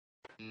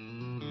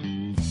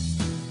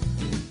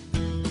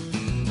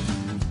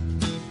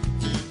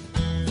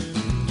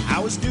I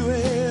was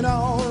doing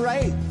all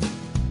right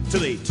till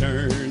they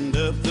turned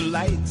up the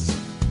lights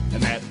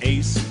and that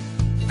ace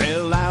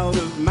fell out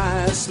of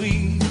my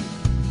sleeve.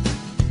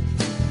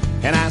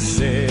 And I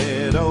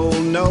said, oh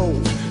no,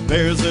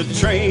 there's a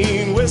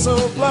train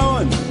whistle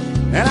blowing,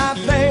 and I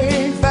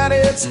think that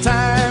it's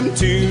time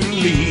to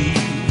leave.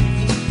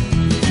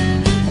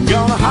 I'm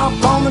gonna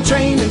hop on the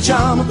train and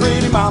charm a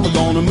pretty mama,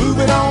 gonna move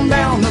it on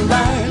down the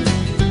line,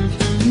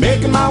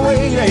 making my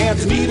way to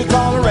Antonita,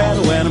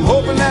 Colorado, and I'm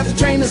hoping that the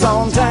train is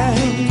on time.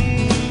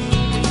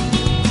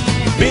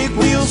 The big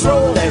wheels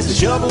roll as they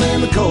shovel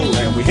in the coal,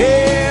 and we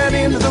head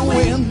into the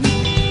wind.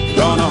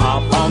 Gonna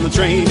hop on the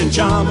train and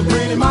charm a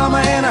pretty mama,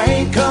 and I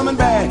ain't coming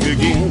back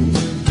again.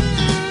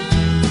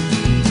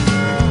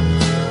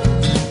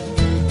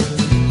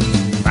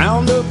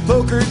 Found a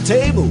poker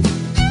table,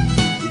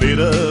 lit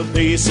up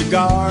a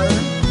cigar,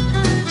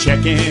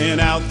 checking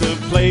out the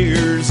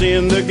players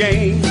in the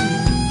game.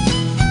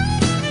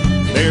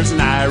 There's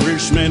an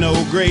Irishman,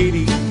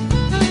 O'Grady,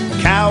 a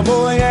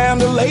cowboy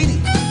and a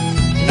lady.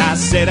 And I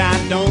said, I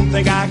don't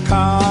think I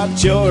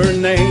caught your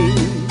name.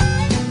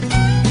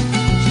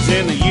 She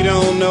said, no, you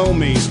don't know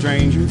me,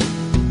 stranger.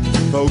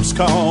 Folks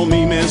call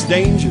me Miss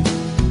Danger.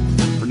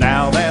 For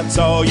now, that's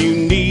all you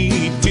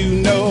need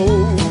to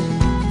know.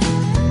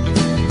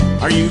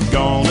 Are you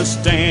gonna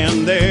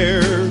stand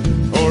there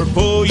or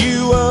pull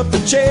you up a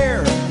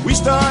chair? We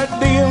start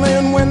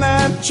dealing when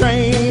that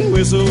train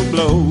whistle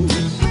blows.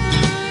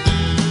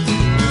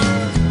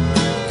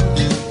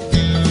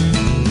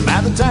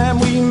 By the time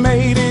we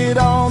made it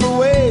all the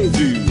way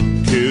through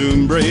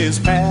Cumbres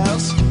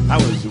Pass, I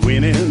was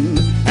winning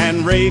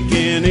and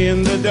raking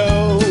in the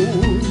dough.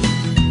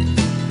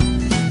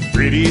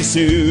 Pretty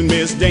soon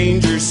Miss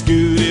Danger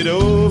scooted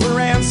over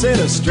and said,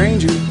 a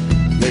stranger,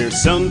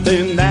 there's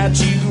something that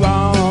you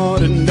ought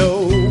to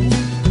know.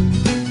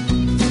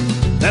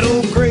 That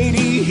old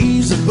Grady,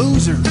 he's a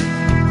boozer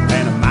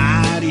and a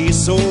mighty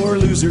sore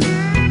loser.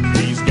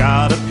 He's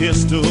got a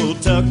pistol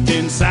tucked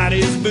inside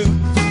his boot.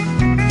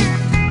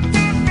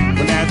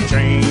 When that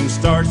train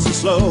starts to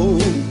slow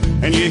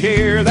and you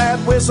hear that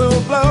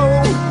whistle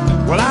blow,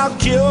 well, I'll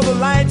kill the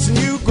lights and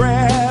you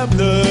grab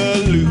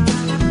the loot.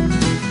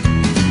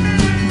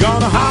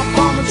 Gonna hop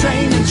on the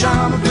train and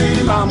charm a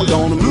pretty mama,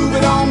 gonna move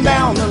it on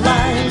down the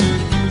line,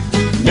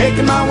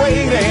 making my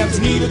way to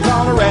Antonita,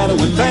 Colorado,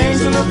 when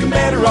things are looking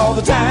better all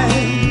the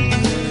time.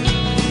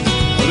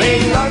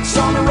 Lady luck's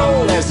on the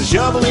roll as they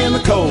shovel in the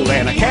coal,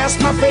 and I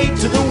cast my fate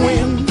to the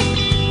wind.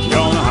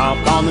 Gonna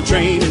hop on the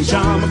train and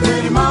charm a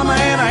pretty mama,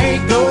 and I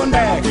ain't going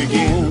back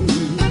again.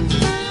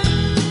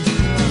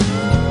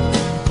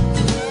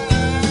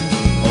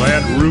 Well,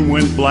 that room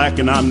went black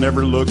and I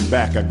never looked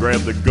back. I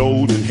grabbed the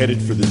gold and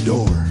headed for the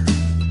door.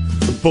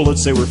 The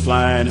bullets, they were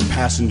flying and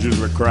passengers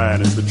were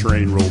crying as the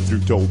train rolled through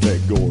Toltec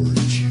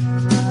Gorge.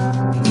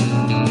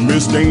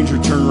 Miss Danger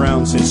turned around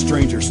and said,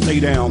 stranger, stay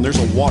down. There's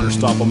a water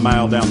stop a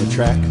mile down the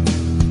track.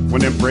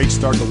 When them brakes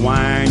start to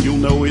whine, you'll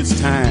know it's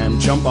time.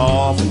 Jump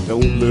off and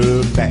don't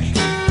look back.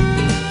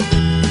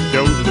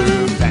 Don't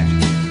look back.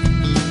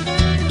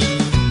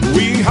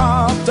 We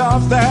hopped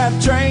off that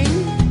train,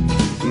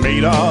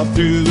 made off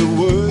through the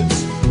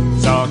woods,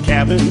 saw a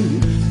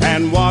cabin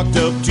and walked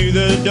up to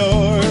the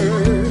door.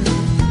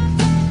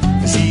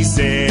 She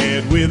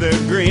said with a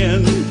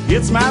grin,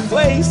 it's my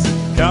place,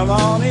 come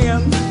on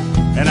in.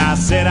 And I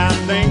said, I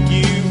think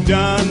you've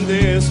done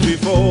this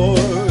before.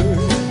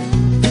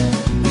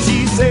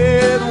 She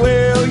said,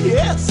 well,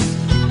 yes,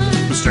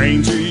 but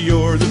stranger,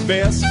 you're the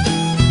best,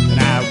 and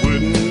I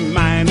wouldn't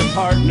mind a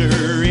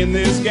partner in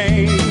this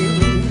game.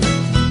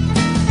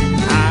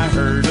 I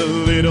heard a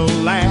little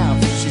laugh.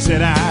 She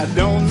said, I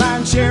don't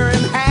mind sharing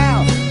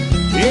half,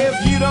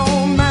 if you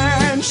don't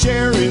mind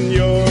sharing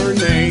your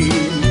name.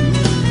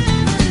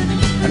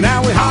 And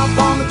now we hop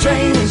on the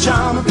train and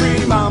charm a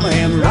pretty mama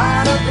and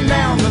ride up and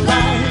down the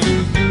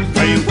line,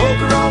 playing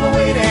poker all the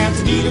way to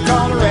Antonita,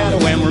 Colorado,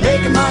 and we're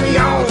making money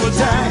all the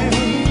time.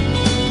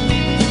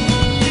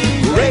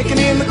 We're raking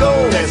in the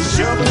gold as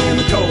we're shoveling in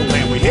the coal,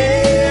 and we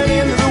head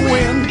into the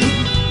wind.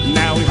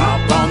 Now we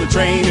hop on the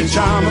train and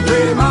charm a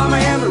pretty mama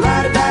and we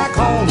ride it back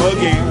home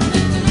again.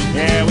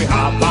 Yeah, we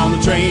hop on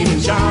the train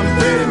and charm a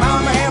pretty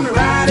mama and we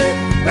ride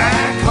it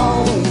back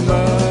home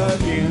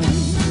again.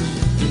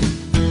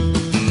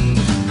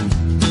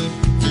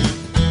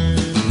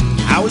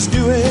 I was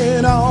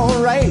doing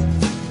all right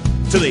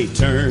till they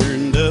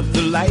turned up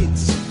the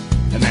lights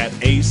and that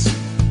ace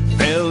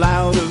fell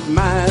out of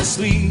my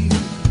sleeve.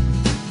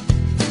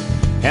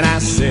 And I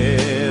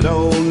said,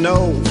 oh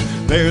no,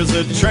 there's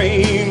a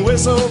train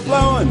whistle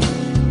blowing,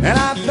 and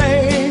I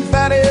think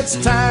that it's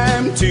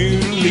time to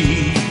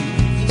leave.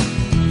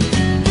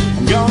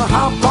 I'm gonna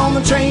hop on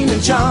the train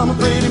and charm a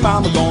pretty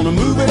mama, gonna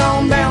move it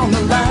on down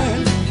the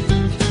line,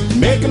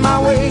 making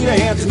my way to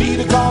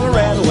Antonita,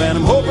 Colorado, and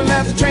I'm hoping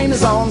that the train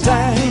is on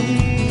time.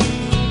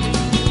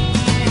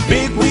 The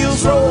big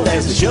wheels roll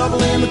as they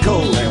shovel in the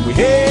coal, and we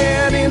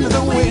head into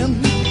the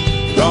wind.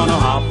 Gonna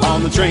hop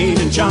on the train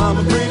and charm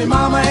a pretty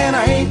mama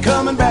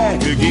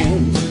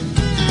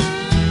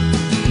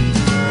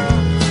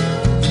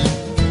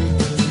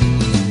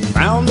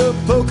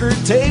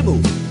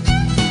table,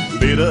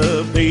 lit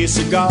up a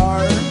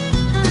cigar,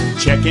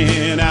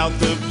 checking out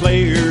the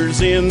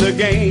players in the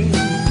game.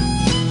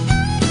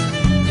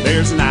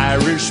 There's an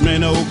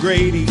Irishman,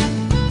 O'Grady,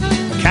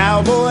 a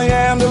cowboy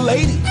and a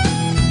lady.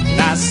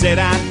 And I said,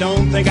 I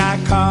don't think I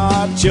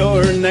caught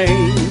your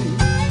name.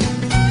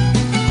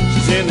 She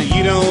said, now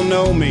you don't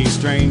know me,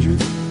 stranger.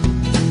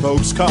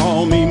 Folks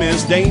call me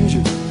Miss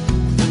Danger.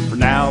 For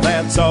now,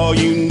 that's all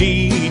you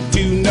need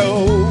to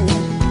know.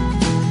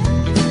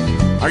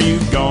 Are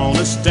you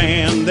gonna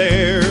stand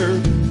there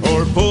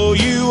or pull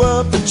you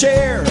up a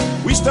chair?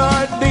 We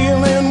start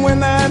dealing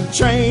when that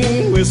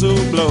train whistle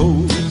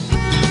blows.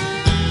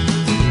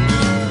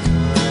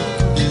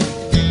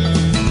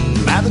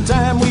 By the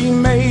time we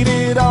made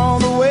it all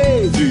the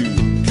way through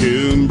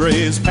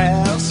Cumbres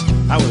Pass,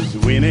 I was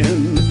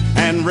winning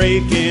and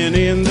raking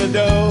in the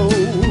dough.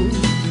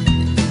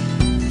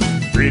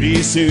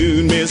 Pretty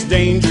soon Miss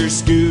Danger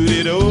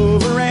scooted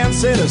over and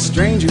said, a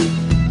stranger,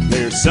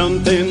 there's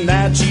something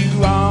that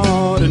you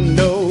ought to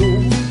know.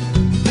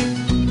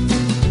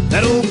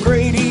 That old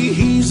Grady,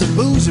 he's a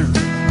boozer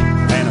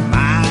and a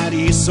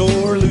mighty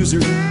sore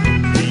loser.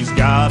 He's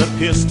got a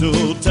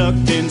pistol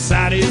tucked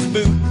inside his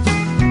boot.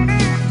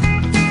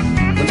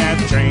 When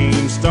that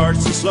train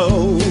starts to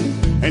slow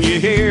and you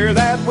hear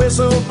that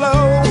whistle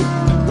blow,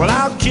 well,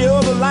 I'll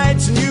kill the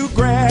lights and you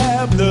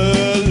grab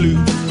the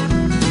loot.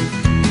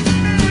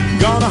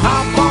 Gonna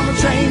hop on the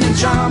train and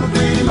charm a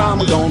pretty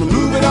mama, gonna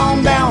move it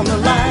on down the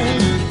line.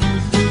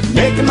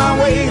 Making my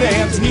way to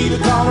Antonita,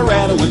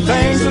 Colorado, when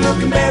things are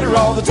looking better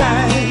all the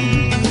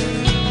time.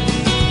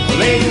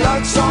 Lady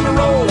Luck's on the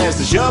roll as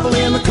the shovel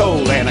in the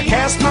coal, and I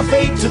cast my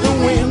fate to the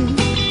wind.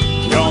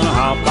 Gonna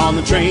hop on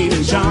the train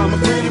and charm a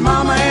pretty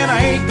mama, and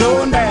I ain't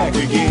going back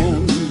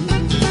again.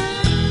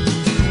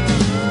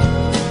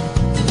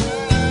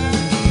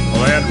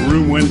 Well, that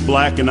room went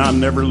black and I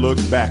never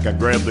looked back. I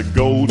grabbed the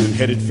gold and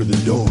headed for the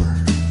door.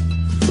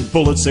 The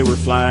bullets, they were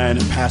flying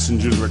and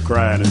passengers were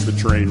crying as the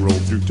train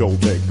rolled through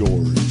Toltec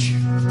Gorge.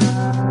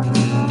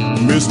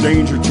 Miss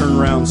Danger turned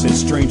around and said,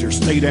 stranger,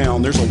 stay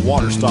down. There's a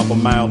water stop a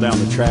mile down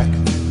the track.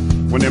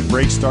 When them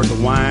brakes start to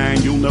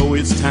whine, you'll know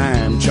it's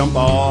time. Jump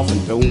off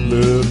and don't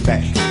look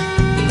back.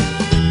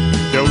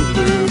 Don't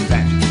look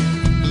back.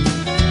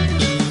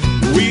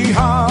 We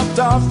hopped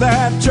off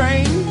that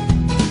train,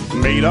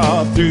 made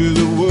off through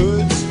the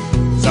woods,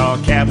 saw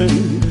a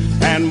cabin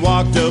and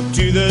walked up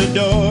to the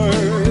door.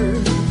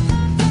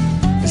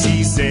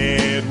 She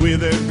said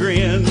with a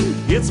grin,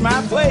 it's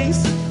my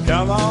place,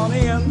 come on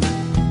in.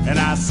 And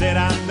I said,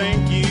 I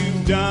think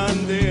you've done